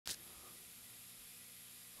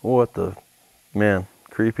What the, man,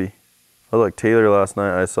 creepy. I was like Taylor last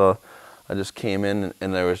night. I just came in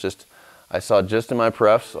and there was just, I saw just in my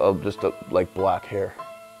prefs of just like black hair,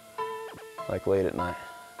 like late at night.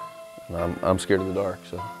 And I'm scared of the dark,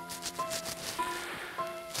 so I'm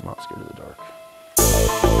not scared of the dark.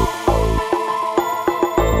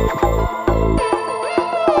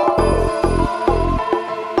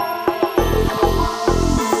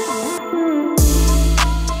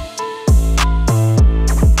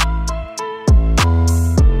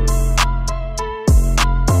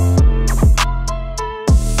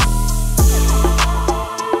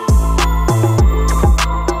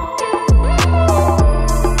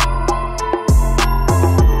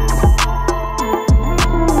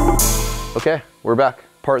 Okay, we're back.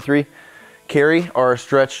 Part 3. Carrie, our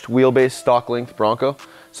stretched wheelbase stock length Bronco.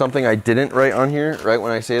 Something I didn't write on here, right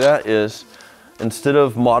when I say that, is instead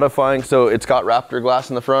of modifying, so it's got Raptor glass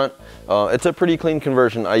in the front. It's a pretty clean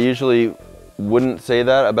conversion. I usually wouldn't say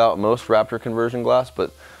that about most Raptor conversion glass,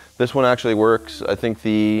 but this one actually works. I think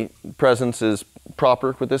the presence is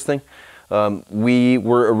proper with this thing. We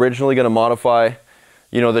were originally gonna modify,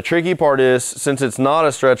 you know, the tricky part is, since it's not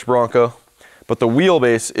a stretched Bronco, but the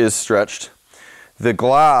wheelbase is stretched, the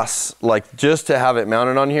glass, like just to have it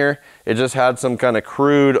mounted on here, it just had some kind of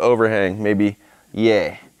crude overhang, maybe,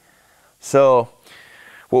 yeah. So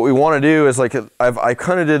what we want to do is, like, I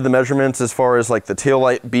kind of did the measurements as far as like the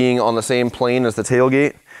taillight being on the same plane as the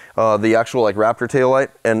tailgate, the actual like Raptor taillight,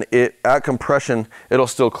 and at compression, it'll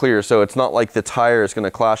still clear. So it's not like the tire is going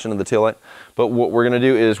to clash into the taillight. But what we're going to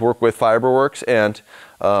do is work with Fiberworks, and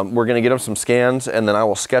we're going to get them some scans, and then I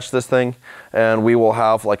will sketch this thing, and we will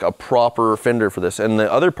have like a proper fender for this. And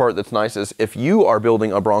the other part that's nice is if you are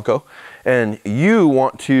building a Bronco and you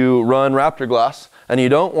want to run Raptor glass and you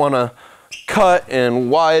don't want to cut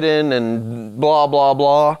and widen and blah, blah,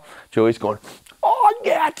 blah. Joey's going, oh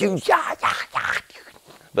yeah, dude, yeah, yeah, yeah.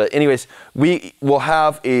 But anyways, we will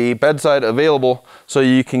have a bedside available so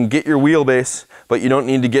you can get your wheelbase, but you don't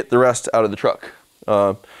need to get the rest out of the truck.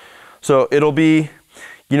 So it'll be,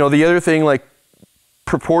 you know, the other thing, like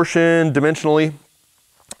proportion, dimensionally,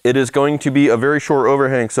 it is going to be a very short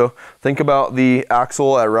overhang. So think about the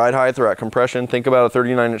axle at ride height or at compression. Think about a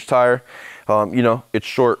 39-inch tire. You know, it's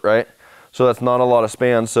short, right? So that's not a lot of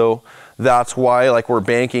span. So that's why, like, we're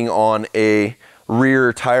banking on a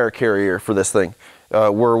rear tire carrier for this thing,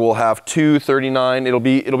 where we'll have two 39. It'll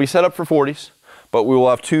be set up for 40s, but we will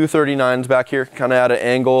have two 39s back here, kind of at an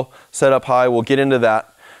angle, set up high. We'll get into that.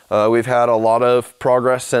 We've had a lot of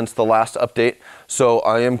progress since the last update, so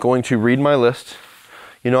I am going to read my list.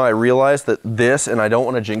 You know, I realized that this, and I don't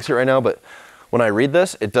want to jinx it right now, but when I read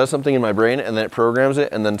this, it does something in my brain, and then it programs it,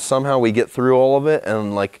 and then somehow we get through all of it,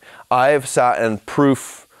 and like, I've sat and what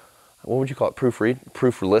would you call it,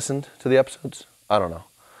 proof listened to the episodes? I don't know.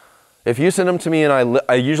 If you send them to me, and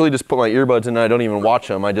I usually just put my earbuds in and I don't even watch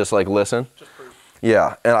them, I just like listen. Just proof.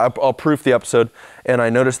 Yeah, and I'll proof the episode, and I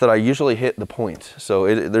notice that I usually hit the point,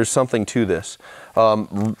 so there's something to this.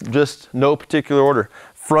 Just no particular order.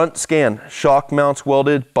 Front scan, shock mounts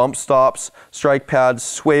welded, bump stops, strike pads,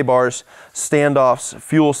 sway bars, standoffs,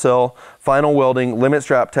 fuel cell, final welding, limit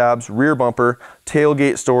strap tabs, rear bumper,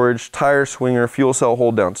 tailgate storage, tire swinger, fuel cell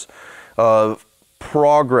hold downs.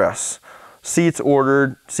 Progress, seats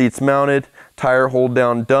ordered, seats mounted, tire hold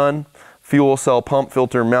down done, fuel cell pump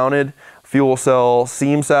filter mounted, fuel cell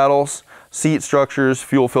seam saddles, seat structures,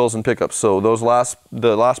 fuel fills, and pickups. So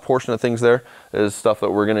the last portion of things there is stuff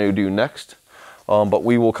that we're gonna do next. But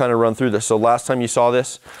we will kind of run through this. So last time you saw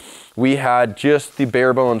this, we had just the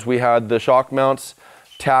bare bones. We had the shock mounts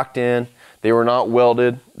tacked in. They were not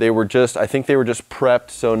welded. They were just, I think they were just prepped.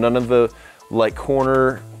 So none of the like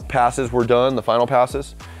corner passes were done, the final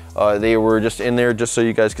passes. They were just in there just so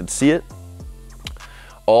you guys could see it.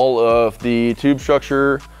 All of the tube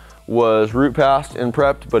structure was root passed and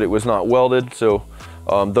prepped, but it was not welded. So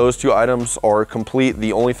those two items are complete.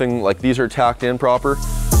 The only thing, like, these are tacked in proper.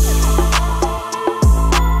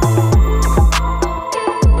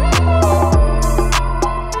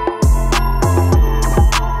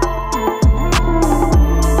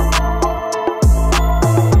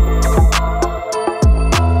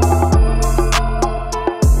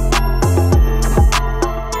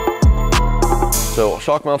 So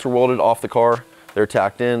shock mounts are welded off the car. They're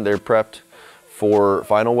tacked in, they're prepped for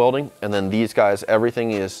final welding. And then these guys,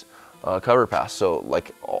 everything is cover pass. So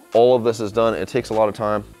like all of this is done. It takes a lot of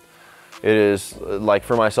time. It is, like,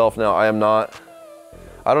 for myself now, I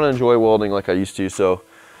don't enjoy welding like I used to. So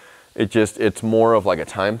it's more of like a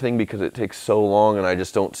time thing because it takes so long and I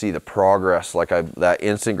just don't see the progress. Like that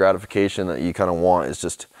instant gratification that you kind of want is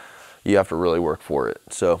just, you have to really work for it.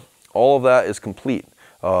 So all of that is complete.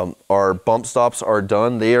 Our bump stops are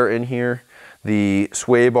done. They are in here. The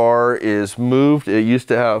sway bar is moved. It used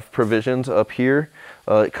to have provisions up here.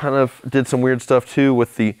 It kind of did some weird stuff too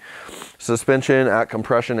with the suspension at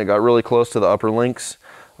compression. It got really close to the upper links.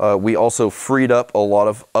 We also freed up a lot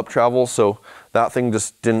of up travel, so that thing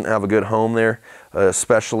just didn't have a good home there,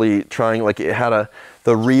 especially trying, like it had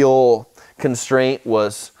the real constraint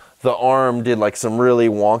was the arm did like some really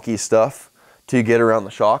wonky stuff to get around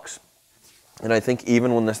the shocks. And I think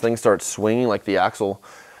even when this thing starts swinging, like the axle,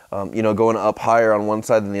 you know, going up higher on one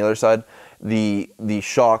side than the other side, the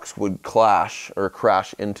shocks would clash or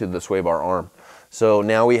crash into the sway bar arm. So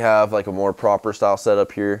now we have like a more proper style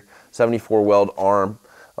setup here, 74 weld arm,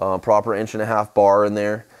 proper 1.5 inch bar in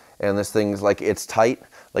there. And this thing's like, it's tight.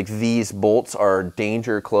 Like these bolts are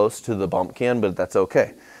danger close to the bump can, but that's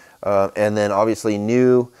okay. And then obviously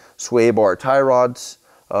new sway bar tie rods,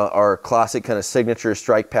 our classic kind of signature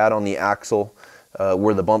strike pad on the axle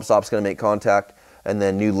where the bump stop's gonna make contact, and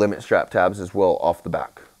then new limit strap tabs as well off the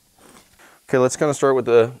back. Okay, let's kind of start with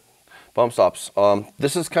the bump stops.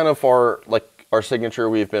 This is kind of our signature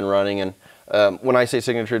we've been running, and when I say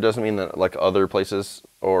signature, it doesn't mean that like other places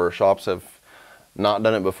or shops have not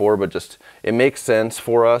done it before, but just it makes sense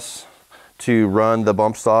for us to run the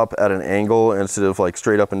bump stop at an angle instead of like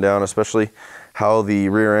straight up and down, especially how the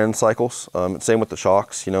rear end cycles. Same with the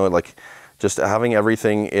shocks, you know, like just having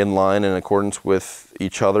everything in line in accordance with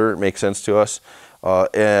each other makes sense to us.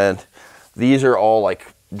 And these are all like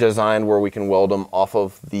designed where we can weld them off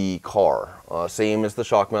of the car. Same as the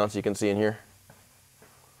shock mounts you can see in here.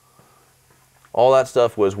 All that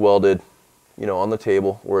stuff was welded, you know, on the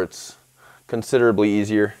table where it's considerably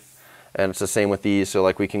easier. And it's the same with these, so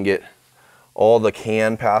like we can get all the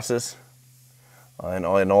can passes and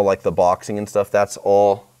all like the boxing and stuff, that's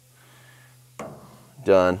all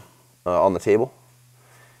done on the table.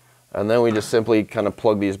 And then we just simply kind of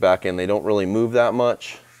plug these back in. They don't really move that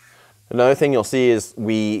much. Another thing you'll see is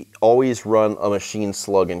we always run a machine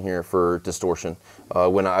slug in here for distortion.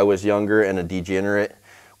 When I was younger and a degenerate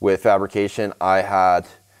with fabrication, I've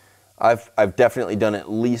definitely done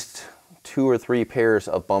at least 2 or 3 pairs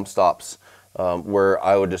of bump stops where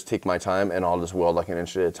I would just take my time and I'll just weld like 1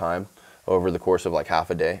 inch at a time over the course of like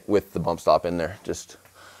half a day with the bump stop in there, just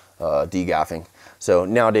degaffing. So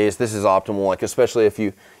nowadays this is optimal, like especially if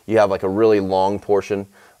you have like a really long portion.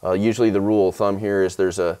 Usually the rule of thumb here is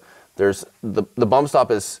the bump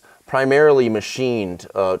stop is primarily machined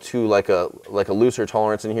to like a looser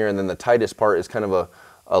tolerance in here, and then the tightest part is kind of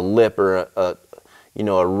a lip or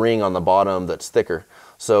a ring on the bottom that's thicker.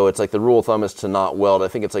 So it's like the rule of thumb is to not weld. I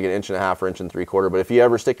think it's like 1.5 inches or 1.75 inches. But if you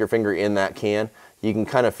ever stick your finger in that can, you can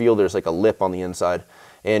kind of feel there's like a lip on the inside.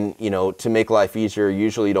 And you know, to make life easier,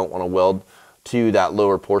 usually you don't want to weld to that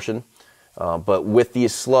lower portion. But with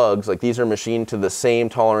these slugs, like these are machined to the same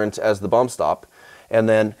tolerance as the bump stop. And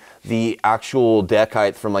then the actual deck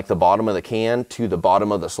height from like the bottom of the can to the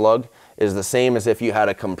bottom of the slug is the same as if you had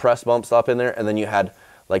a compressed bump stop in there and then you had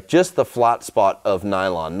like just the flat spot of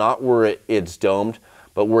nylon, not where it's domed,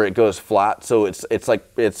 but where it goes flat. So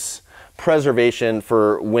it's preservation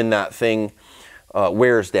for when that thing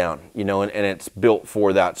wears down, you know, and it's built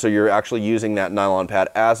for that. So you're actually using that nylon pad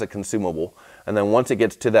as a consumable. And then once it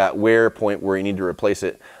gets to that wear point where you need to replace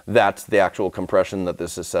it, that's the actual compression that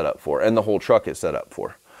this is set up for, and the whole truck is set up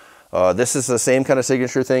for. This is the same kind of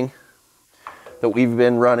signature thing that we've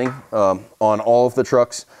been running on all of the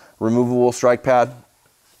trucks. Removable strike pad.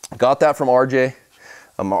 Got that from RJ.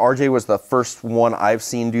 RJ was the first one I've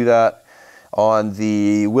seen do that on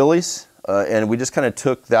the Willys. And we just kind of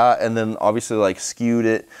took that and then obviously like skewed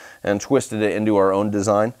it and twisted it into our own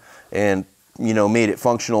design and, you know, made it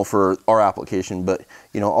functional for our application. But,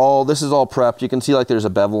 you know, this is all prepped. You can see like there's a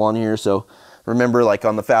bevel on here. So remember, like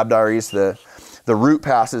on the Fab Diaries, the root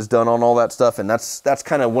pass is done on all that stuff. And that's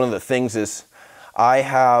kind of one of the things is I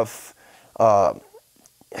have,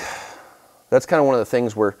 that's kind of one of the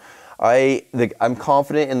things where I'm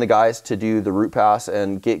confident in the guys to do the root pass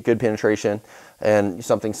and get good penetration and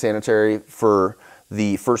something sanitary for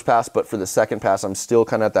the first pass, but for the second pass, I'm still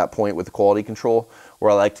kind of at that point with the quality control where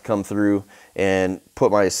I like to come through and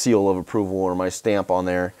put my seal of approval or my stamp on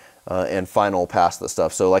there and final pass the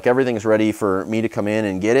stuff. So like everything's ready for me to come in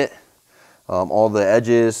and get it. All the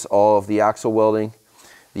edges, all of the axle welding,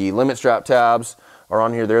 the limit strap tabs are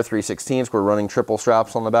on here. They're 3/16. We're running triple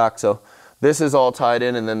straps on the back. So this is all tied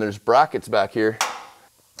in, and then there's brackets back here.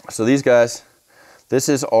 So these guys, this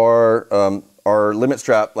is our limit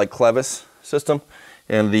strap, like clevis system,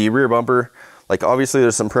 and the rear bumper. Like obviously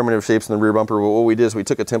there's some primitive shapes in the rear bumper, but what we did is we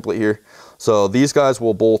took a template here. So these guys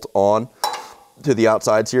will bolt on to the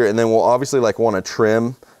outsides here, and then we'll obviously like want to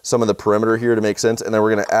trim some of the perimeter here to make sense. And then we're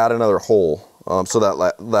gonna add another hole. So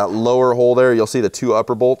that lower hole there, you'll see the 2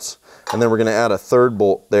 upper bolts, and then we're gonna add a 3rd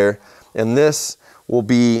bolt there. And this will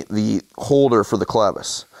be the holder for the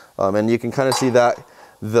clevis. And you can kind of see that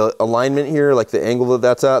the alignment here, like the angle that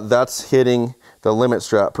that's at, that's hitting the limit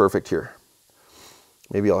strap perfect here.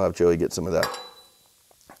 Maybe I'll have Joey get some of that.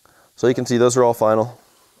 So you can see those are all final.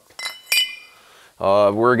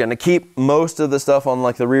 We're gonna keep most of the stuff on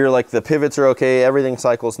like the rear, like the pivots are okay, everything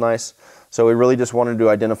cycles nice. So we really just wanted to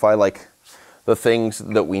identify like the things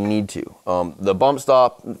that we need to. The bump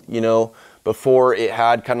stop, you know, before it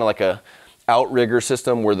had kind of like a outrigger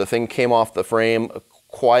system where the thing came off the frame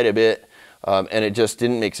quite a bit, and it just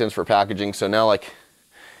didn't make sense for packaging. So now like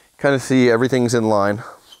kind of see everything's in line.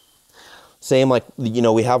 Same like, you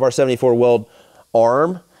know, we have our 74 weld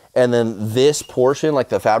arm, and then this portion, like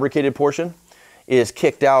the fabricated portion, is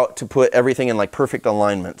kicked out to put everything in like perfect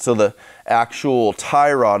alignment. So the actual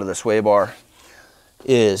tie rod of the sway bar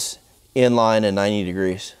is in line and 90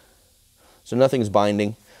 degrees. So nothing's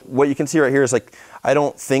binding. What you can see right here is like, I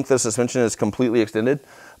don't think the suspension is completely extended,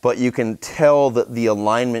 but you can tell that the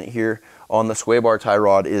alignment here on the sway bar tie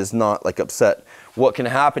rod is not like upset. What can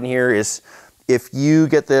happen here is if you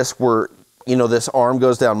get this where, you know, this arm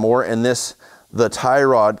goes down more and the tie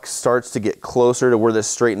rod starts to get closer to where this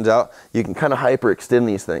straightens out, you can kind of hyperextend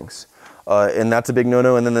these things. And that's a big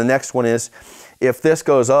no-no. And then the next one is if this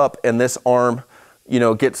goes up and this arm, you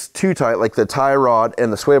know, gets too tight, like the tie rod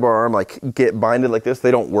and the sway bar arm like get binded like this,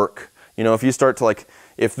 they don't work. You know, if you start to like,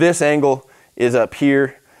 if this angle is up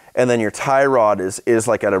here and then your tie rod is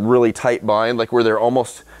like at a really tight bind, like where they're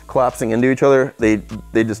almost collapsing into each other, they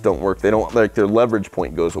just don't work. They don't, like their leverage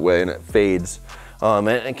point goes away and it fades. And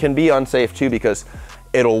it can be unsafe too because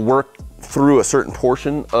it'll work through a certain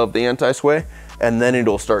portion of the anti-sway and then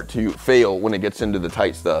it'll start to fail when it gets into the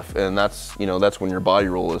tight stuff. And that's, you know, that's when your body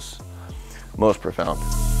roll is most profound.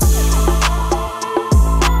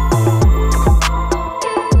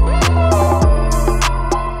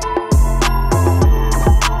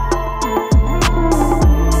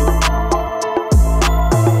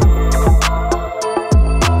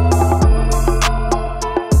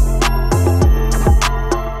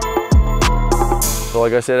 So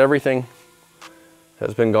like I said, everything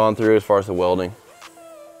has been gone through as far as the welding.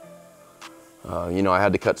 You know, I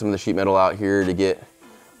had to cut some of the sheet metal out here to get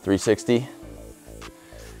 360.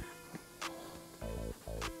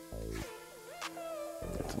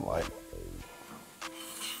 Get some light.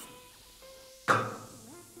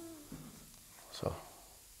 So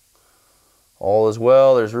all is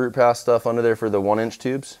well. There's root pass stuff under there for the 1-inch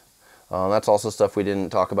tubes. That's also stuff we didn't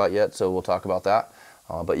talk about yet, so we'll talk about that.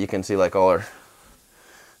 But you can see like all our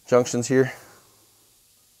junctions here.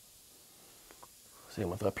 Same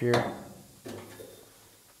with up here.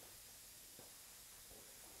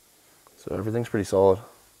 So everything's pretty solid.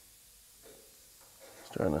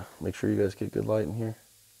 Just trying to make sure you guys get good light in here.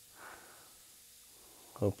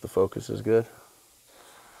 Hope the focus is good.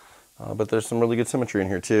 But there's some really good symmetry in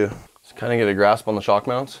here too. Just kind of get a grasp on the shock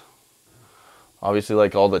mounts. Obviously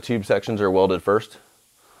like all the tube sections are welded first,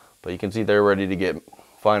 but you can see they're ready to get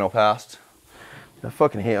final passed. I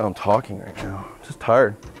fucking hate how I'm talking right now. I'm just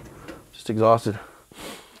tired, just exhausted.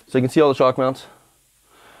 So you can see all the shock mounts.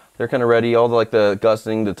 They're kind of ready. All the like the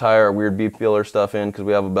gusseting to tie our weird B-pillar stuff in because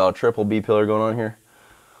we have about a triple B-pillar going on here.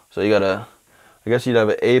 So you got a, I guess you'd have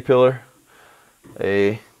an A-pillar,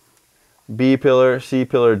 a B-pillar,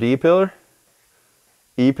 C-pillar, D-pillar,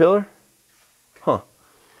 E-pillar. Huh.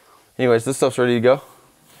 Anyways, this stuff's ready to go.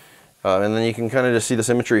 And then you can kind of just see the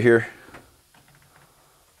symmetry here.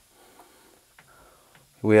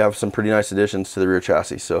 We have some pretty nice additions to the rear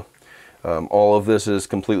chassis. So all of this is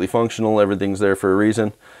completely functional. Everything's there for a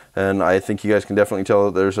reason. And I think you guys can definitely tell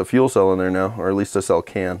that there's a fuel cell in there now, or at least a cell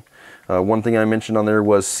can. One thing I mentioned on there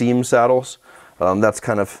was seam saddles. That's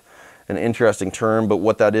kind of an interesting term, but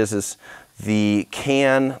what that is the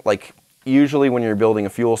can, like usually when you're building a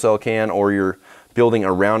fuel cell can or you're building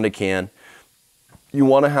around a can, you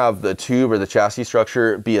want to have the tube or the chassis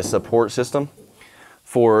structure be a support system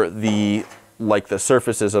for the like the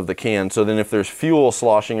surfaces of the can. So then if there's fuel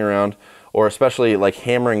sloshing around, or especially like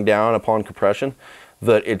hammering down upon compression,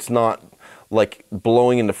 that it's not like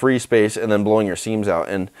blowing into free space and then blowing your seams out.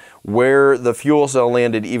 And where the fuel cell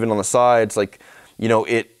landed, even on the sides, like, you know,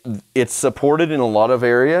 it's supported in a lot of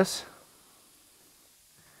areas,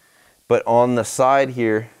 but on the side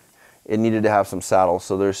here, it needed to have some saddles.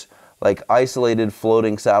 So there's like isolated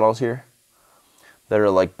floating saddles here that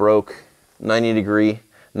are like broke 90 degree,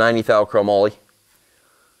 90 thou chromoly.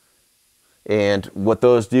 And what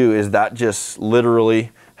those do is that just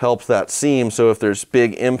literally helps that seam, so if there's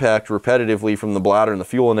big impact repetitively from the bladder and the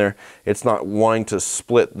fuel in there, it's not wanting to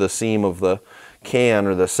split the seam of the can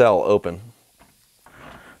or the cell open.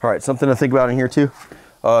 All right, something to think about in here too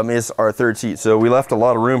is our third seat. So we left a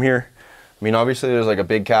lot of room here. I mean, obviously there's like a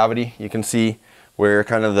big cavity. You can see where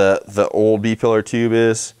kind of the old B-pillar tube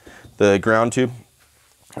is, the ground tube,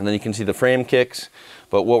 and then you can see the frame kicks.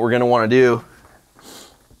 But what we're gonna wanna do,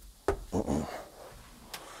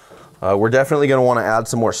 we're definitely going to want to add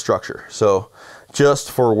some more structure. So just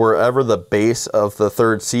for wherever the base of the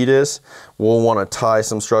third seat is, we'll want to tie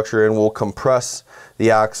some structure in. We'll compress the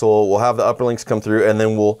axle, we'll have the upper links come through, and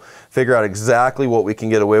then we'll figure out exactly what we can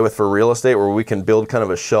get away with for real estate, where we can build kind of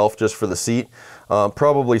a shelf just for the seat.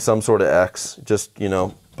 Probably some sort of X, just, you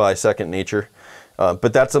know, by second nature.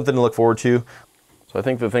 But that's something to look forward to. So I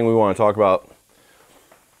think the thing we want to talk about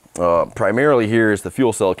primarily here is the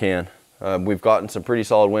fuel cell can. We've gotten some pretty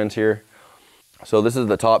solid winds here. So this is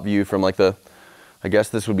the top view from like the, I guess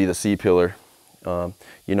this would be the C pillar.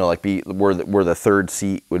 You know, like where the third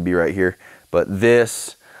seat would be right here. But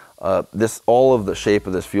this all of the shape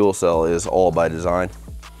of this fuel cell is all by design.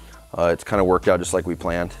 It's kind of worked out just like we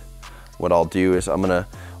planned. What I'll do is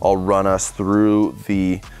I'll run us through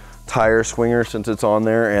the tire swinger since it's on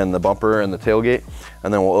there, and the bumper and the tailgate,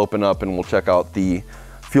 and then we'll open up and we'll check out the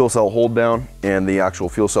fuel cell hold down and the actual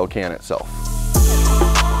fuel cell can itself.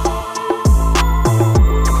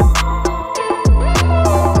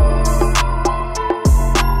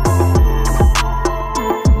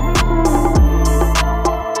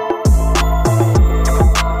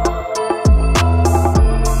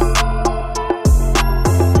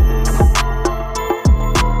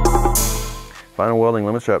 Final welding,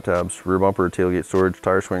 limit strap tabs, rear bumper, tailgate storage,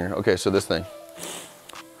 tire swinger. Okay, so this thing.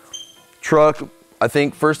 Truck, I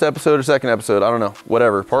think first episode or second episode, I don't know,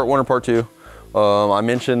 whatever, part 1 or part 2. I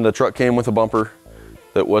mentioned the truck came with a bumper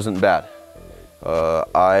that wasn't bad.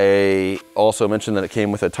 I also mentioned that it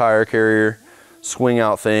came with a tire carrier swing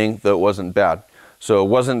out thing that wasn't bad. So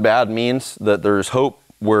wasn't bad means that there's hope,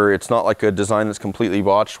 where it's not like a design that's completely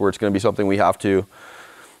botched, where it's gonna be something we have to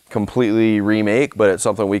completely remake, but it's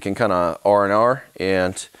something we can kind of R&R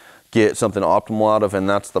and get something optimal out of, and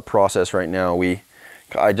that's the process right now.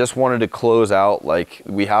 I just wanted to close out, like,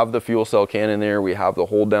 we have the fuel cell can in there, we have the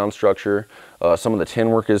hold down structure, some of the tin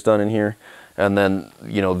work is done in here, and then,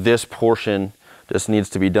 you know, this portion just needs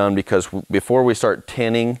to be done, because before we start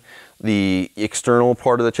tinning the external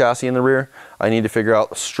part of the chassis in the rear, I need to figure out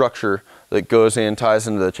the structure that goes in, ties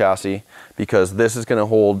into the chassis, because this is going to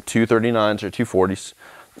hold 239s or 240s,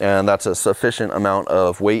 and that's a sufficient amount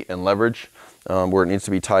of weight and leverage where it needs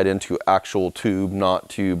to be tied into actual tube, not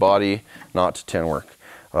to body, not to tin work.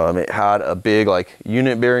 It had a big like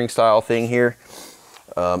unit bearing style thing here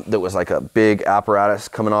that was like a big apparatus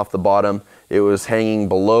coming off the bottom. It was hanging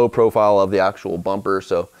below profile of the actual bumper,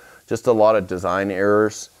 so just a lot of design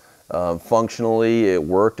errors. Functionally it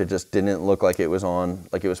worked, it just didn't look like it was on,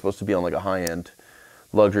 like it was supposed to be on like a high-end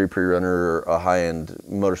luxury pre-runner or a high-end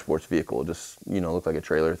motorsports vehicle. It just, you know, looked like a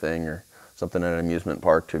trailer thing or something at an amusement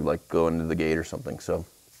park to like go into the gate or something. So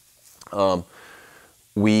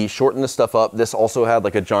we shortened this stuff up. This also had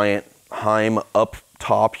like a giant Heim up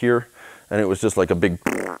top here, and it was just like a big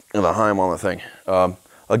the Heim on the thing.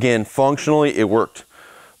 Again, functionally it worked,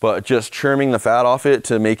 but just trimming the fat off it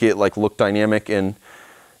to make it like look dynamic and,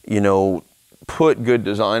 you know, put good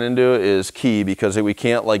design into it is key, because we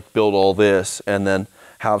can't like build all this and then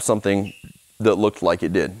have something that looked like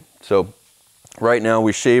it did. So right now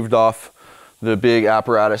we shaved off the big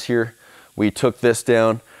apparatus here. We took this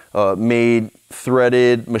down, made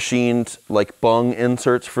threaded machined like bung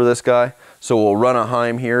inserts for this guy. So we'll run a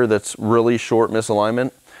Heim here that's really short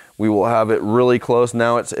misalignment. We will have it really close.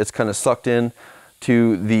 Now it's kind of sucked in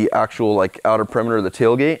to the actual like outer perimeter of the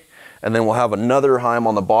tailgate. And then we'll have another Heim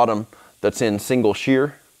on the bottom that's in single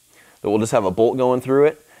shear that will just have a bolt going through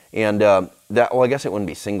it. And well, I guess it wouldn't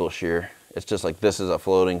be single shear. It's just like this is a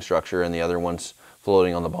floating structure and the other one's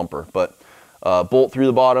floating on the bumper. But bolt through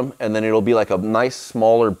the bottom, and then it'll be like a nice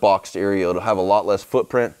smaller boxed area. It'll have a lot less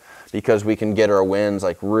footprint, because we can get our winds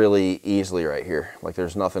like really easily right here. Like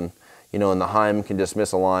there's nothing, you know, and the Heim can just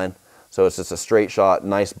misalign. So it's just a straight shot,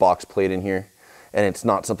 nice box plate in here. And it's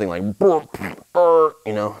not something like,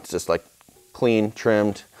 you know, it's just like clean,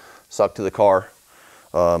 trimmed, sucked to the car.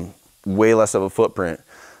 Way less of a footprint.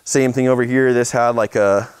 Same thing over here. This had like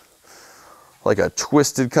a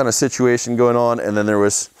twisted kind of situation going on, and then there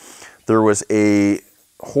was a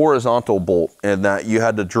horizontal bolt, and that you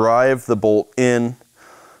had to drive the bolt in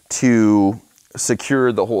to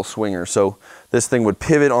secure the whole swinger. So this thing would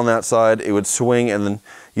pivot on that side, it would swing, and then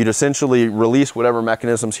you'd essentially release whatever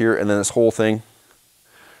mechanisms here, and then this whole thing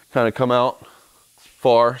kind of come out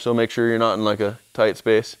far, so make sure you're not in like a tight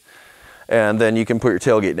space. And then you can put your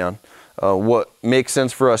tailgate down. What makes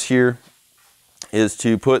sense for us here is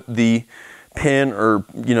to put the pin or,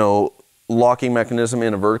 you know, locking mechanism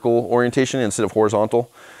in a vertical orientation instead of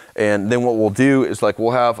horizontal. And then what we'll do is like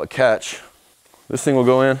we'll have a catch. This thing will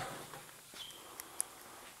go in.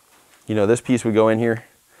 You know, this piece would go in here.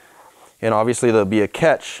 And obviously there'll be a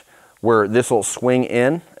catch where this will swing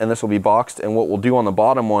in and this will be boxed. And what we'll do on the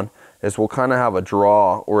bottom one is we'll kind of have a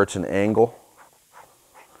draw or it's an angle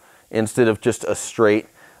instead of just a straight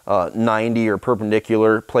 90 or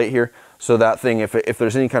perpendicular plate here. So that thing, if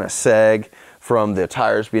there's any kind of sag from the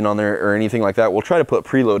tires being on there or anything like that, we'll try to put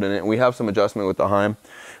preload in it. And we have some adjustment with the Heim,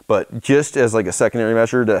 but just as like a secondary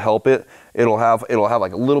measure to help it, it'll have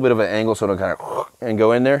like a little bit of an angle so it'll kind of and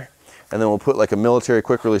go in there. And then we'll put like a military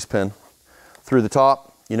quick release pin through the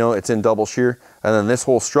top. You know, it's in double shear. And then this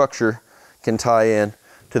whole structure can tie in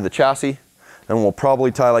to the chassis. And we'll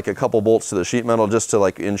probably tie like a couple bolts to the sheet metal just to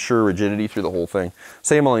like ensure rigidity through the whole thing.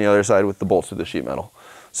 Same on the other side with the bolts to the sheet metal.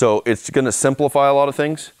 So it's gonna simplify a lot of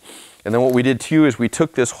things. And then what we did too is we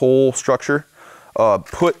took this whole structure,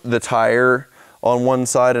 put the tire on one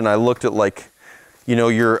side, and I looked at like, you know,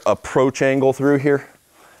 your approach angle through here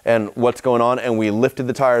and what's going on, and we lifted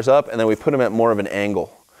the tires up and then we put them at more of an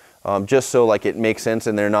angle. Just so like it makes sense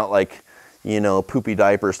and they're not like, you know, poopy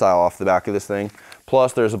diaper style off the back of this thing.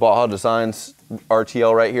 Plus there's a Baja Designs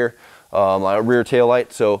RTL right here, a rear tail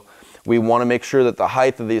light. So we want to make sure that the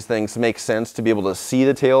height of these things makes sense to be able to see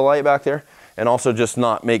the tail light back there, and also just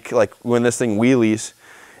not make, like when this thing wheelies,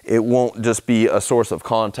 it won't just be a source of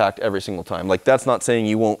contact every single time. Like that's not saying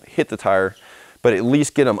you won't hit the tire, but at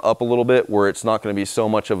least get them up a little bit where it's not going to be so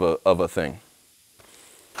much of a thing.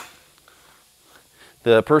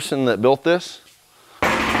 The person that built this,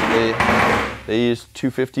 they used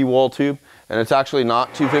 250 wall tube, and it's actually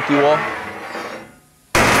not 250 wall.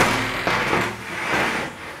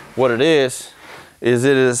 What it is it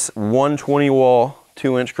is 120 wall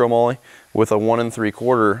 2-inch chromoly with a 1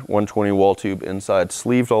 3/4 120 wall tube inside,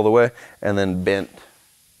 sleeved all the way and then bent.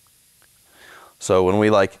 So when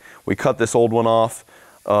we cut this old one off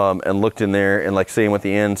and looked in there, and like same with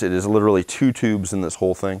the ends, it is literally 2 tubes in this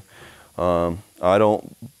whole thing. I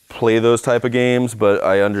don't play those type of games, but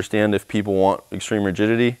I understand if people want extreme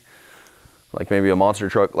rigidity, like maybe a monster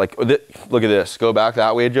truck. Like, look at this. Go back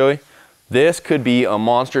that way, Joey. This could be a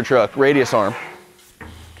monster truck radius arm.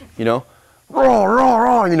 You know, raw, raw,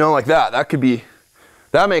 raw. You know, like that. That could be.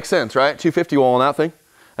 That makes sense, right? 250 wall on that thing,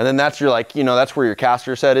 and then that's your like, you know, that's where your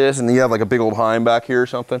caster set is, and you have like a big old Heim back here or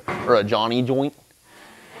something, or a Johnny joint.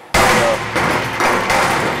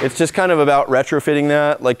 It's just kind of about retrofitting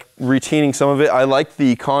that, like retaining some of it. I like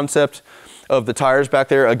the concept of the tires back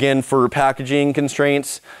there, again, for packaging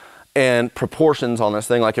constraints and proportions on this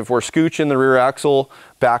thing. Like if we're scooching the rear axle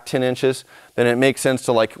back 10 inches, then it makes sense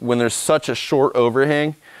to, like, when there's such a short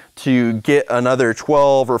overhang, to get another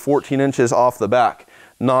 12 or 14 inches off the back.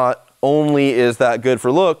 Not only is that good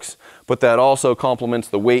for looks, but that also complements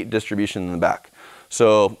the weight distribution in the back.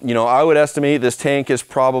 So, you know, I would estimate this tank is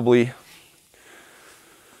probably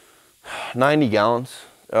 90 gallons.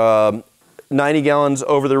 90 gallons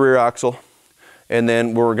over the rear axle. And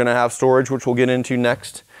then we're gonna have storage, which we'll get into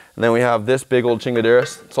next. And then we have this big old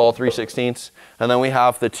chingaderas. It's all 3/16. And then we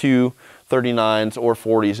have the 2 39s or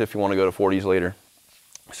 40s if you wanna go to 40s later.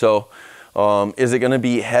 So is it gonna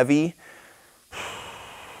be heavy?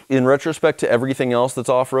 In retrospect to everything else that's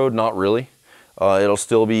off-road, not really. It'll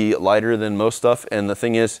still be lighter than most stuff. And the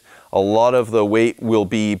thing is, a lot of the weight will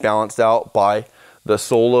be balanced out by the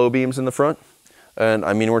solo beams in the front. And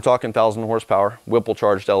I mean, we're talking 1,000 horsepower, Whipple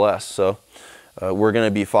charged LS. So we're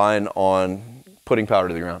gonna be fine on putting powder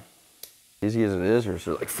to the ground. Easy as it is, or is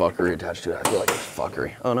there like fuckery attached to it? I feel like it's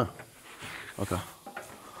fuckery. Oh no, okay.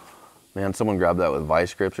 Man, someone grabbed that with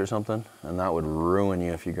vice grips or something, and that would ruin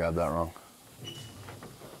you if you grabbed that wrong.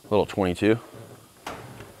 Little 22.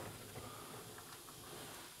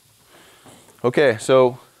 Okay,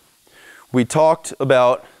 so we talked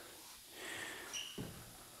about,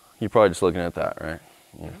 you're probably just looking at that, right?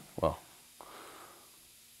 Yeah, well,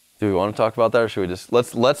 do we want to talk about that, or should we just,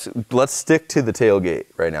 let's stick to the tailgate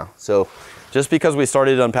right now. So just because we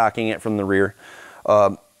started unpacking it from the rear,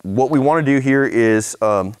 what we want to do here is,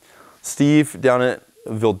 Steve down at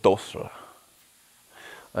Vildostra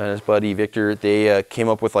and his buddy Victor, they came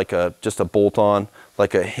up with like just a bolt-on,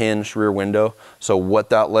 like a hinged rear window. So what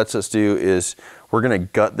that lets us do is we're gonna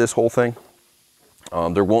gut this whole thing.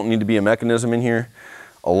 There won't need to be a mechanism in here.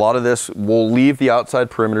 A lot of this, we'll leave the outside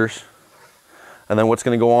perimeters. And then what's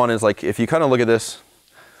gonna go on is, like, if you kind of look at this,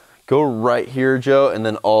 go right here, Joe, and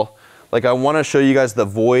then like I want to show you guys the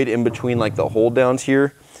void in between like the hold downs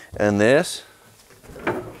here and this.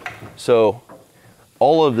 So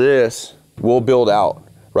all of this will build out,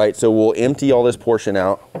 right? So we'll empty all this portion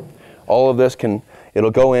out. All of this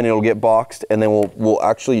it'll go in, it'll get boxed, and then we'll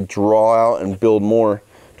actually draw out and build more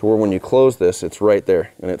to where when you close this, it's right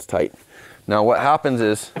there and it's tight. Now what happens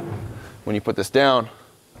is when you put this down,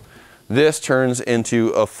 this turns into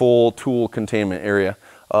a full tool containment area.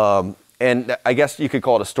 And I guess you could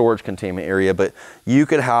call it a storage containment area, but you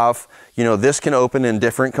could have, you know, this can open in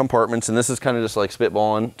different compartments, and this is kind of just like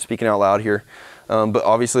spitballing, speaking out loud here. But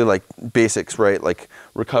obviously like basics, right? Like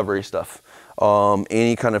recovery stuff.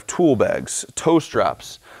 Any kind of tool bags, tow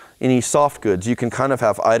straps, any soft goods. You can kind of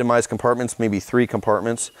have itemized compartments, maybe 3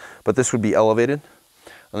 compartments, but this would be elevated.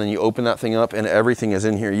 And then you open that thing up and everything is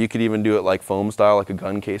in here. You could even do it like foam style, like a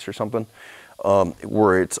gun case or something,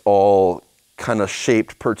 where it's all kind of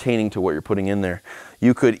shaped pertaining to what you're putting in there.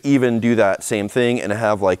 You could even do that same thing and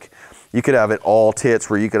have like, you could have it all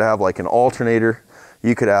tits where you could have like an alternator,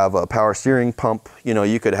 you could have a power steering pump, you know,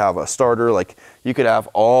 you could have a starter, like you could have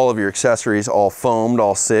all of your accessories all foamed,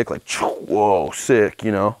 all sick, like, whoa, sick,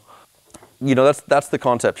 you know. That's the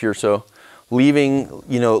concept here. So leaving,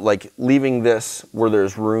 you know, like leaving this where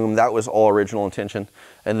there's room, that was all original intention.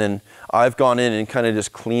 And then I've gone in and kind of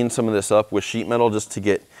just cleaned some of this up with sheet metal just to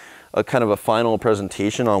get a kind of a final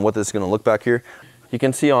presentation on what this is going to look back here. You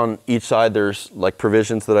can see on each side there's like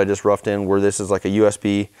provisions that I just roughed in where this is like a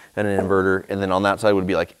USB and an inverter, and then on that side would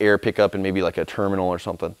be like air pickup and maybe like a terminal or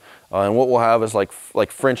something. And what we'll have is like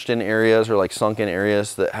Frenched in areas or like sunk in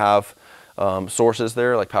areas that have sources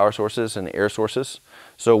there, like power sources and air sources.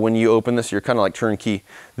 So when you open this, you're kind of like turnkey.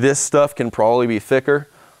 This stuff can probably be thicker,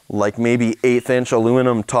 like maybe 1/8 inch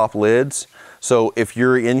aluminum top lids. So if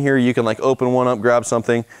you're in here, you can like open one up, grab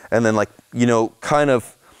something, and then like, you know, kind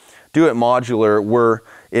of do it modular where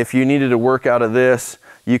if you needed to work out of this,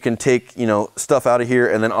 you can take, you know, stuff out of here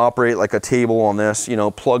and then operate like a table on this, you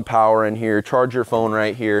know, plug power in here, charge your phone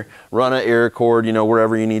right here, run an air cord, you know,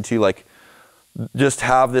 wherever you need to, like just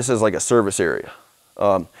have this as like a service area.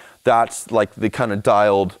 That's like the kind of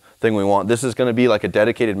dialed thing we want. This is going to be like a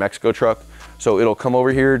dedicated Mexico truck. So it'll come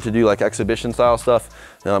over here to do like exhibition style stuff,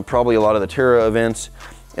 probably a lot of the Terra events,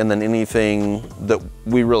 and then anything that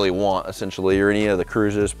we really want essentially, or any of the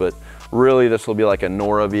cruises. But really this will be like a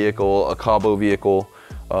Nora vehicle, a Cabo vehicle,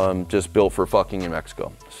 just built for fucking in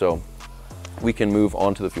Mexico. So we can move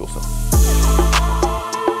on to the fuel cell.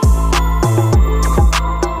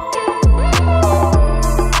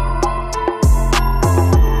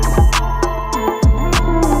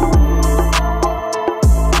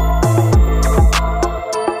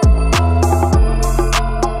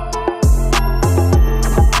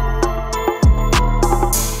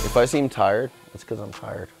 If I seem tired, it's because I'm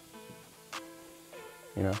tired.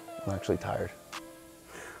 You know, I'm actually tired.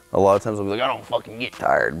 A lot of times I'll be like, I don't fucking get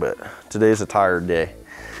tired, but today's a tired day.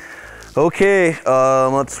 Okay,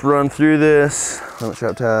 let's run through this. Limit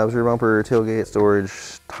strap tabs, rear bumper, tailgate,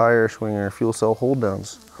 storage, tire swinger, fuel cell hold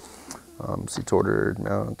downs, seats ordered,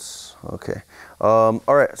 mounts. Okay. All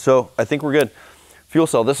right, so I think we're good. Fuel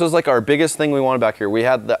cell, this was like our biggest thing we wanted back here. We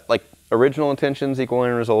had that like original intentions equal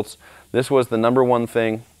end results. This was the #1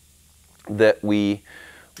 thing that we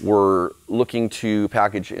were looking to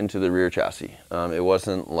package into the rear chassis. It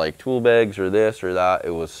wasn't like tool bags or this or that.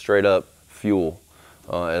 It was straight up fuel.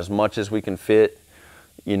 As much as we can fit,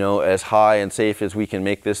 you know, as high and safe as we can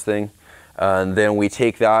make this thing. And then we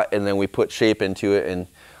take that and then we put shape into it, and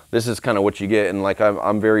this is kind of what you get. And like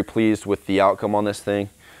I'm very pleased with the outcome on this thing.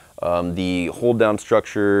 The hold down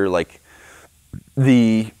structure, like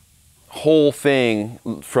the whole thing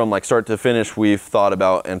from like start to finish, we've thought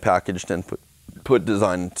about and packaged and put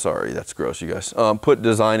design, sorry, that's gross, you guys, put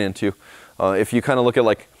design into. If you kind of look at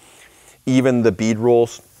like even the bead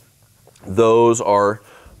rolls, those are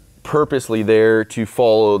purposely there to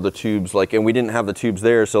follow the tubes, like, and we didn't have the tubes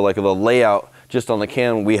there, so like the layout just on the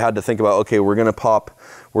can, we had to think about, okay, we're gonna pop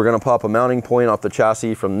a mounting point off the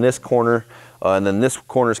chassis from this corner, and then this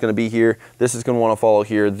corner is going to be here. This is going to want to follow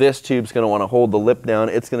here. This tube's going to want to hold the lip down.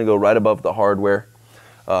 It's going to go right above the hardware.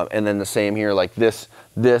 And then the same here, like this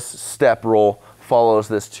step roll follows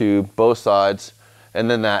this tube, both sides. And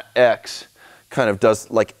then that X kind of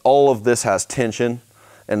does, like all of this has tension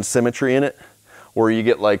and symmetry in it, where you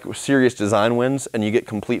get like serious design wins and you get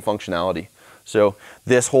complete functionality. So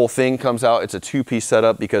this whole thing comes out, it's a 2-piece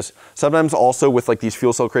setup, because sometimes also with like these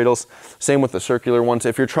fuel cell cradles, same with the circular ones,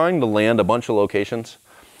 if you're trying to land a bunch of locations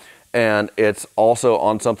and it's also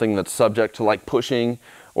on something that's subject to like pushing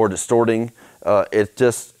or distorting,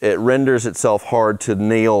 it renders itself hard to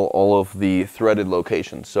nail all of the threaded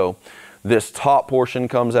locations. So this top portion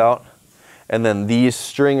comes out, And then these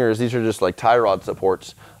stringers, these are just like tie rod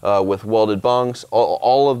supports with welded bungs.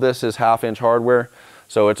 All of this is 1/2 inch hardware.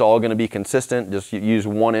 So it's all gonna be consistent. Just use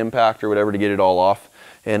one impact or whatever to get it all off.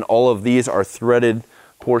 And all of these are threaded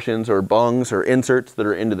portions or bungs or inserts that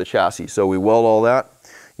are into the chassis. So we weld all that,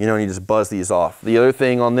 you know, and you just buzz these off. The other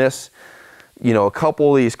thing on this, you know, a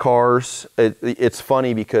couple of these cars, it's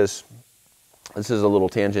funny because this is a little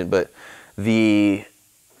tangent, but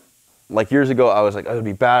like years ago, I was like, it would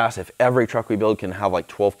be badass if every truck we build can have like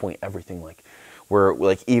 12-point everything, like where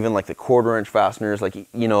like even like the 1/4 inch fasteners, like,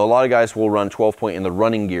 you know, a lot of guys will run 12-point in the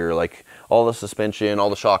running gear, like all the suspension, all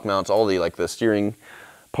the shock mounts, all the like the steering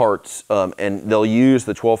parts, and they'll use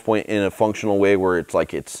the 12-point in a functional way where it's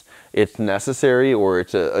like it's necessary or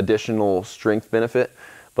it's an additional strength benefit.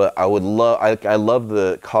 But I would love, I love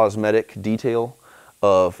the cosmetic detail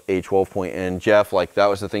of a 12-point, and Jeff, like that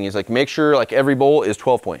was the thing. He's like, make sure like every bolt is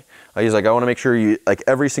 12-point. He's like, I want to make sure you like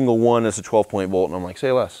every single one is a 12-point bolt, and I'm like,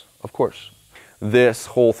 say less, of course. This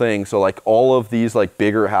whole thing, so like all of these like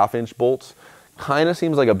bigger 1/2 inch bolts, kind of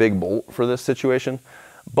seems like a big bolt for this situation,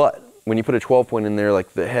 but when you put a 12-point in there,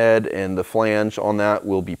 like the head and the flange on that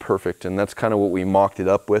will be perfect, and that's kind of what we mocked it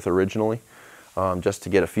up with originally, just to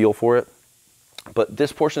get a feel for it. But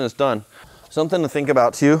this portion is done. Something to think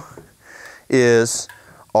about too is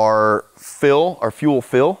our fill, our fuel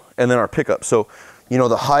fill, and then our pickup. So, you know,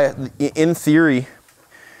 in theory,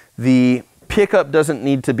 the pickup doesn't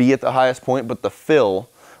need to be at the highest point, but the fill,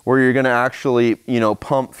 where you're gonna actually, you know,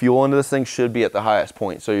 pump fuel into this thing, should be at the highest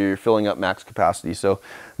point. So you're filling up max capacity. So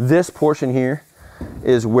this portion here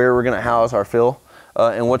is where we're gonna house our fill.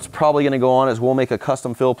 And what's probably gonna go on is we'll make a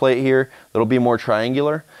custom fill plate here that'll be more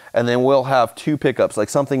triangular. And then we'll have 2 pickups, like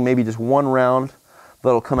something maybe just one round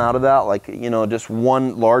that'll come out of that, like, you know, just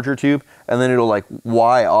one larger tube, and then it'll like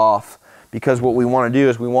Y off. Because what we wanna do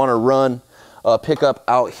is we wanna run a pickup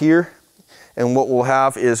out here. And what we'll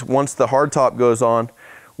have is once the hardtop goes on,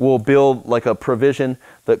 we'll build like a provision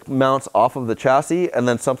that mounts off of the chassis, and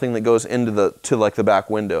then something that goes into the back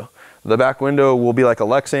window. The back window will be like a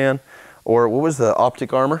Lexan, or what was the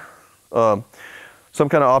optic armor? Some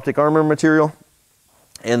kind of optic armor material.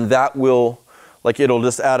 And that will, like, it'll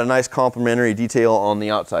just add a nice complementary detail on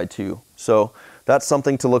the outside too. So that's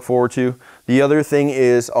something to look forward to. The other thing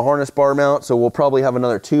is a harness bar mount. So we'll probably have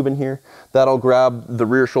another tube in here that'll grab the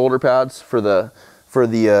rear shoulder pads or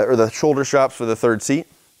the shoulder straps for the 3rd seat.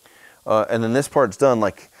 And then this part's done.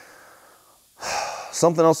 Like,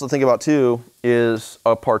 something else to think about too is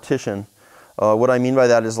a partition. What I mean by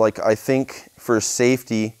that is, like, I think for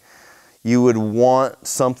safety, you would want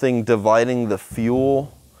something dividing the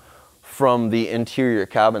fuel from the interior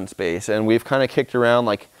cabin space. And we've kind of kicked around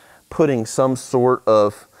like putting some sort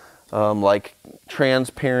of like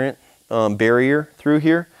transparent barrier through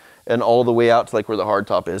here and all the way out to like where the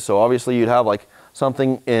hardtop is. So obviously you'd have like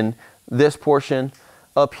something in this portion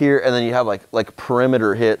up here, and then you have like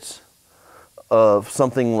perimeter hits of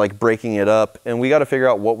something like breaking it up. And we got to figure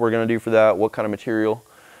out what we're going to do for that, what kind of material.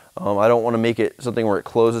 I don't want to make it something where it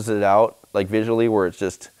closes it out like visually, where it's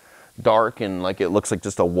just dark and like it looks like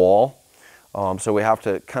just a wall. So we have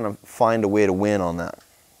to kind of find a way to win on that.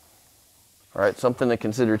 All right, something to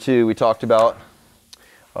consider too, we talked about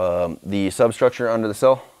the substructure under the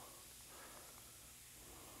cell.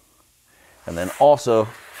 And then also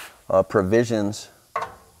provisions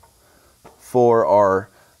for our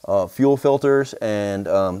fuel filters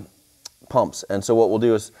and pumps. And so what we'll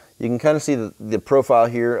do is, you can kind of see the profile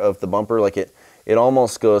here of the bumper. Like it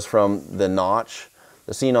almost goes from the notch,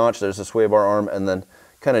 the C notch, there's a sway bar arm, and then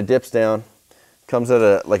kind of dips down, comes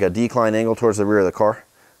at like a decline angle towards the rear of the car,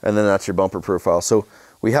 and then that's your bumper profile. So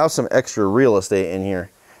we have some extra real estate in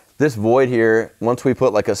here. This void here, once we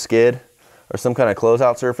put like a skid or some kind of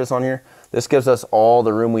closeout surface on here, this gives us all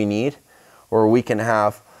the room we need, or we can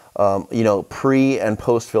have you know, pre and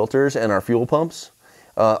post filters and our fuel pumps.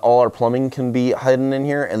 All our plumbing can be hidden in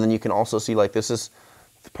here, and then you can also see like this is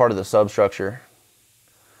part of the substructure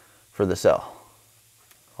for the cell,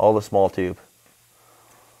 all the small tube.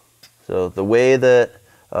 So the way that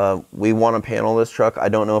we want to panel this truck, I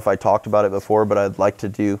don't know if I talked about it before, but I'd like to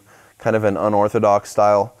do kind of an unorthodox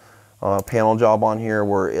style panel job on here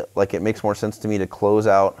where it makes more sense to me to close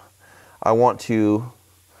out. I want to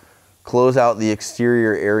close out the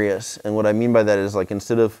exterior areas, and what I mean by that is, like,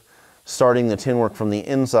 instead of starting the tin work from the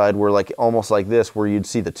inside, where like almost like this, where you'd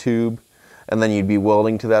see the tube and then you'd be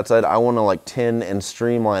welding to that side, I want to like tin and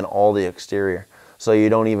streamline all the exterior, so you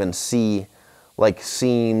don't even see like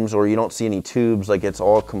seams, or you don't see any tubes. Like, it's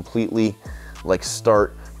all completely like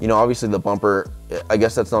start, you know, obviously the bumper, I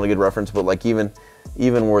guess that's not a good reference, but like even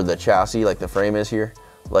where the chassis, like the frame is here,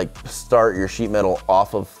 like start your sheet metal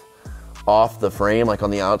off of off the frame, like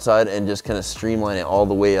on the outside, and just kind of streamline it all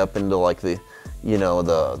the way up into like the, you know,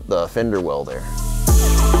 the fender well there.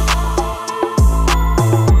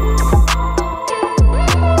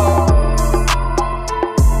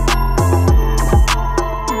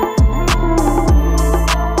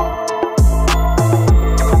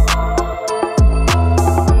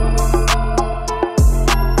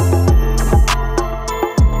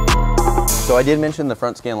 So I did mention the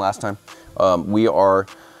front scan last time.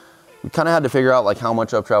 We kind of had to figure out like how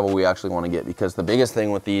much up travel we actually want to get, because the biggest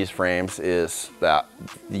thing with these frames is that,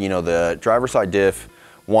 you know, the driver's side diff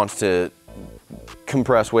wants to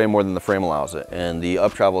compress way more than the frame allows it, and the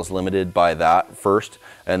up travel is limited by that first,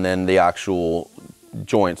 and then the actual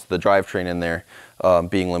joints, the drivetrain in there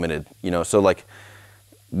being limited, you know. So like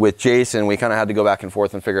with Jason, we kind of had to go back and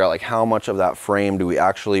forth and figure out like how much of that frame do we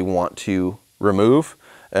actually want to remove,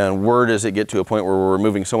 and where does it get to a point where we're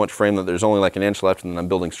removing so much frame that there's only like an inch left and then I'm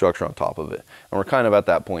building structure on top of it. And we're kind of at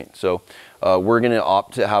that point. So we're gonna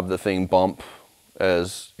opt to have the thing bump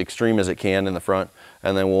as extreme as it can in the front,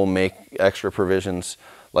 and then we'll make extra provisions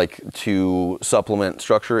like to supplement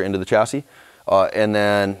structure into the chassis. And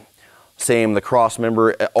then same, the cross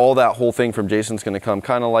member, all that whole thing from Jason's gonna come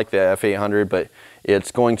kind of like the F800, but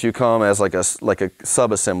it's going to come as like a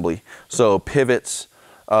sub-assembly. So pivots,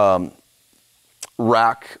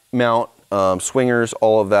 rack mount, swingers,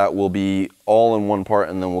 all of that will be all in one part,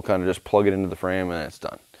 and then we'll kind of just plug it into the frame and it's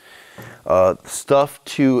done. Stuff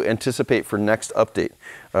to anticipate for next update.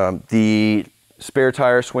 The spare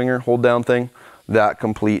tire swinger hold down thing, that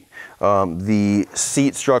complete. The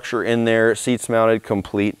seat structure in there, seats mounted,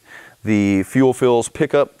 complete. The fuel fills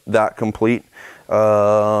pickup, that complete.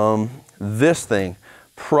 This thing,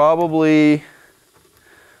 probably,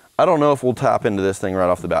 I don't know if we'll tap into this thing right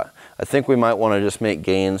off the bat. I think we might want to just make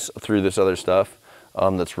gains through this other stuff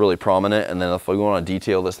that's really prominent, and then if we want to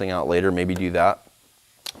detail this thing out later, maybe do that.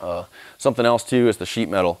 Something else too is the sheet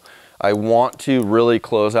metal. I want to really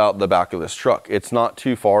close out the back of this truck. It's not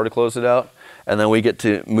too far to close it out, and then we get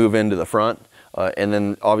to move into the front. And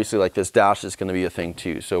then obviously like this dash is going to be a thing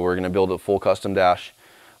too. So we're going to build a full custom dash.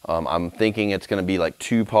 I'm thinking it's going to be like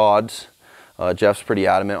 2 pods. Jeff's pretty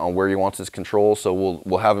adamant on where he wants his controls, so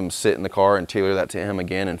we'll have him sit in the car and tailor that to him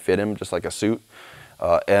again and fit him just like a suit.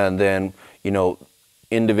 And then, you know,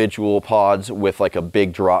 individual pods with like a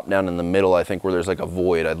big drop down in the middle, I think, where there's like a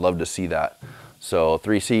void. I'd love to see that. So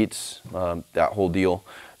 3 seats, that whole deal.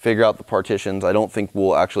 Figure out the partitions. I don't think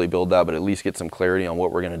we'll actually build that, but at least get some clarity on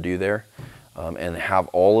what we're going to do there. And have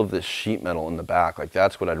all of this sheet metal in the back. Like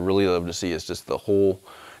that's what I'd really love to see, is just the whole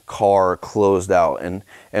car closed out. And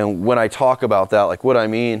when I talk about that, like what I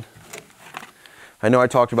mean, I know I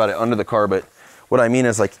talked about it under the car, but what I mean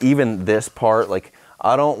is like even this part, like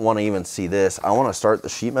I don't want to even see this. I want to start the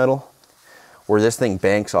sheet metal where this thing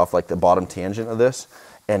banks off like the bottom tangent of this,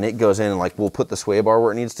 and it goes in, and like we'll put the sway bar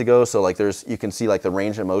where it needs to go. So like you can see like the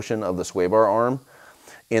range of motion of the sway bar arm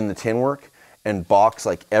in the tin work, and box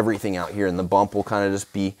like everything out here, and the bump will kind of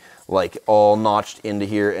just be like all notched into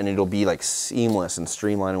here, and it'll be like seamless and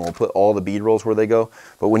streamlined, and we'll put all the bead rolls where they go.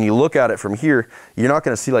 But when you look at it from here, you're not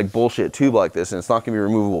going to see like bullshit tube like this, and it's not going to be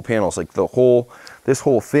removable panels. Like this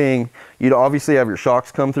whole thing, you'd obviously have your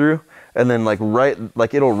shocks come through, and then like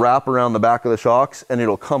it'll wrap around the back of the shocks, and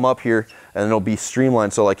it'll come up here, and it'll be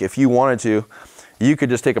streamlined. So like if you wanted to, you could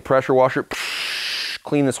just take a pressure washer,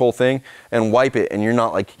 clean this whole thing and wipe it, and you're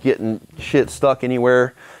not like getting shit stuck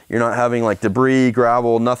anywhere. You're not having like debris,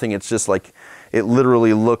 gravel, nothing. It's just like, it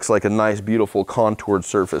literally looks like a nice, beautiful contoured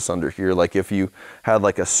surface under here. Like if you had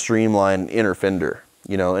like a streamlined inner fender,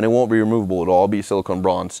 you know, and it won't be removable. It'll all be silicone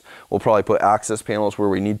bronze. We'll probably put access panels where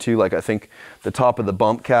we need to. Like I think the top of the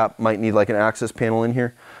bump cap might need like an access panel in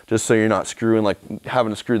here, just so you're not screwing, like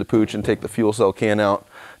having to screw the pooch and take the fuel cell can out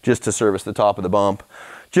just to service the top of the bump.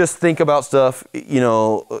 Just think about stuff, you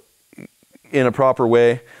know, in a proper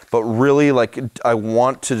way, but really like I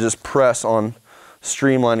want to just press on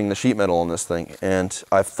streamlining the sheet metal on this thing. And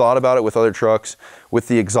I've thought about it with other trucks. With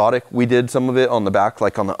the exotic, we did some of it on the back,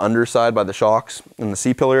 like on the underside by the shocks in the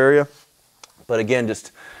C-pillar area. But again,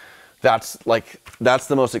 just that's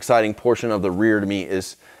the most exciting portion of the rear to me,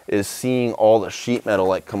 is seeing all the sheet metal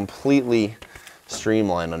like completely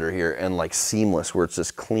streamlined under here and like seamless, where it's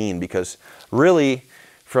just clean. Because really,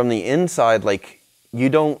 from the inside, like you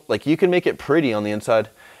can make it pretty on the inside,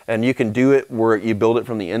 and you can do it where you build it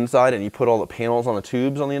from the inside and you put all the panels on the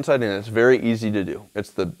tubes on the inside, and it's very easy to do.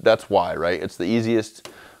 That's why, right? It's the easiest,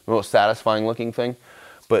 most satisfying looking thing.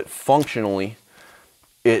 But functionally,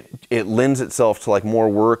 it lends itself to like more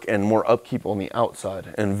work and more upkeep on the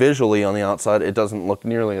outside. And visually on the outside, it doesn't look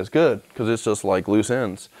nearly as good because it's just like loose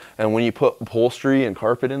ends. And when you put upholstery and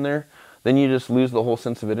carpet in there, then you just lose the whole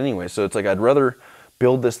sense of it anyway. So it's like, I'd rather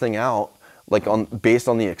build this thing out like based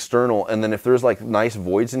on the external, and then if there's like nice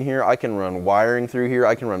voids in here, I can run wiring through here,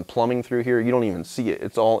 I can run plumbing through here. You don't even see it.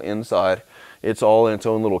 It's all inside. It's all in its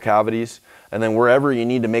own little cavities. And then wherever you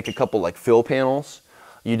need to make a couple like fill panels,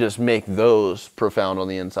 you just make those profound on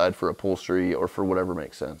the inside for upholstery or for whatever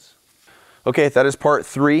makes sense. Okay, that is part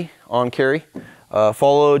 3 on Carrie.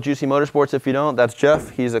 Follow Juicy Motorsports if you don't. That's Jeff.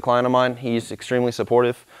 He's a client of mine. He's extremely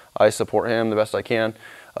supportive. I support him the best I can.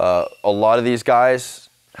 A lot of these guys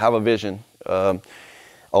have a vision. A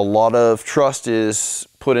lot of trust is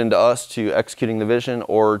put into us to executing the vision,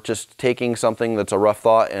 or just taking something that's a rough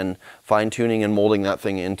thought and fine-tuning and molding that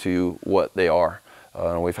thing into what they are.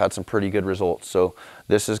 We've had some pretty good results. So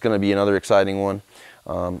this is going to be another exciting one.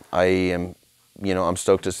 I'm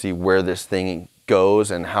stoked to see where this thing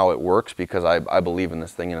goes and how it works, because I believe in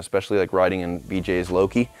this thing, and especially like riding in BJ's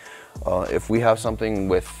Loki. If we have something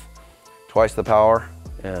with twice the power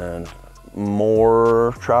and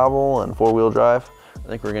more travel and 4-wheel drive, I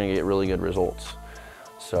think we're gonna get really good results.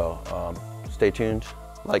 So stay tuned,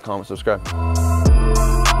 like, comment, subscribe.